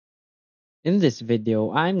In this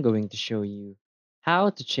video, I'm going to show you how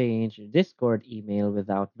to change your Discord email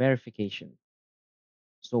without verification.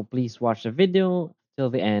 So please watch the video till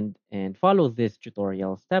the end and follow this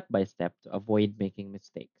tutorial step by step to avoid making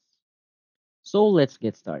mistakes. So let's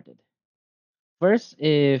get started. First,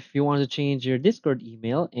 if you want to change your Discord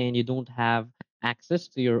email and you don't have access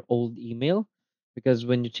to your old email, because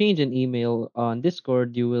when you change an email on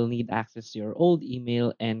Discord, you will need access to your old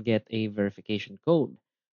email and get a verification code.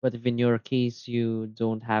 But if in your case you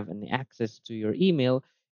don't have any access to your email,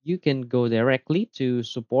 you can go directly to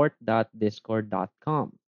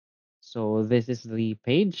support.discord.com. So this is the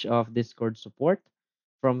page of Discord support.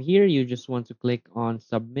 From here, you just want to click on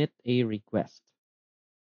submit a request.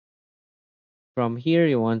 From here,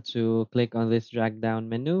 you want to click on this drag down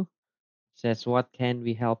menu. It says, what can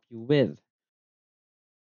we help you with?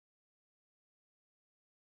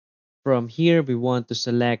 From here, we want to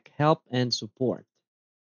select help and support.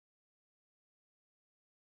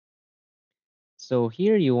 So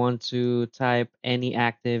here you want to type any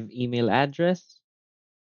active email address.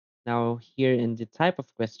 Now here in the type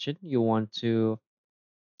of question, you want to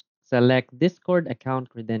select Discord account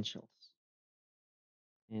credentials.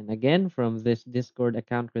 And again, from this Discord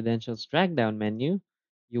account credentials drag down menu,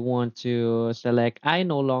 you want to select I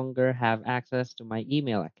no longer have access to my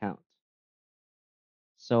email account.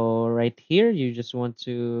 So right here, you just want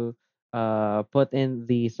to put in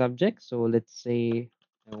the subject. So let's say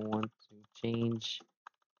I want to change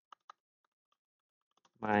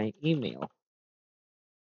my email.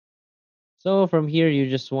 So from here, you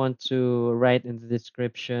just want to write in the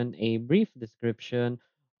description a brief description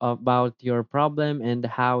about your problem and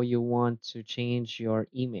how you want to change your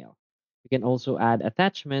email. You can also add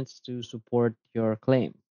attachments to support your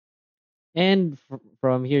claim. And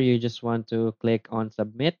from here, you just want to click on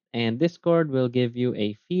submit, and Discord will give you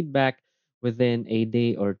a feedback within a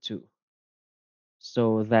day or two.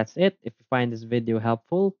 So that's it. If you find this video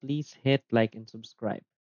helpful, please hit like and subscribe.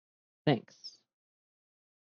 Thanks.